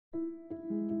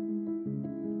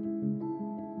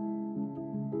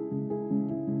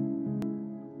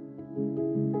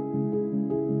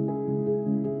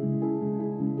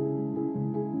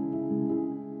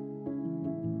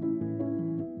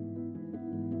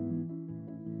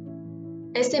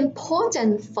It's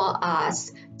important for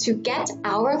us to get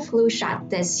our flu shot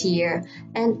this year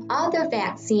and other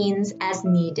vaccines as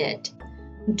needed.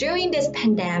 During this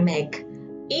pandemic,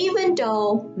 even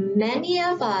though many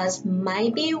of us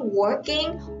might be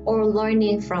working or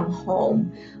learning from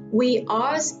home, we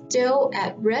are still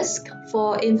at risk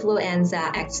for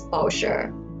influenza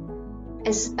exposure.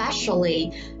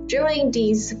 Especially during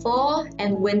these fall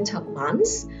and winter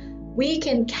months, we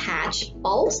can catch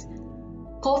both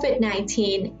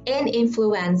COVID-19 and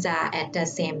influenza at the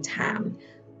same time.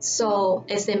 So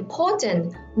it's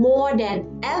important more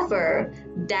than ever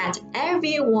that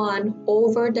everyone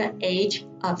over the age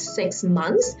of 6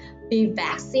 months be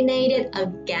vaccinated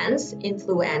against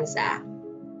influenza.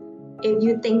 If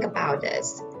you think about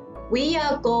this, we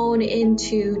are going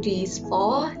into these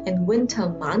fall and winter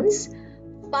months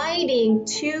fighting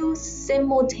two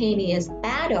simultaneous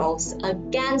battles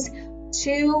against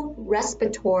two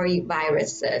respiratory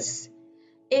viruses.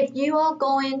 If you are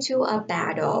going to a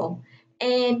battle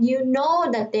and you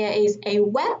know that there is a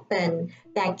weapon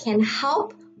that can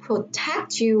help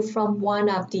protect you from one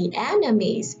of the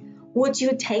enemies, would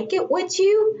you take it with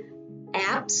you?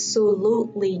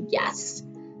 Absolutely yes.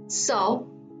 So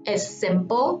it's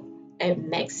simple, it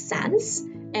makes sense,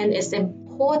 and it's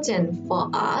important for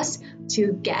us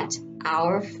to get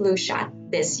our flu shot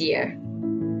this year.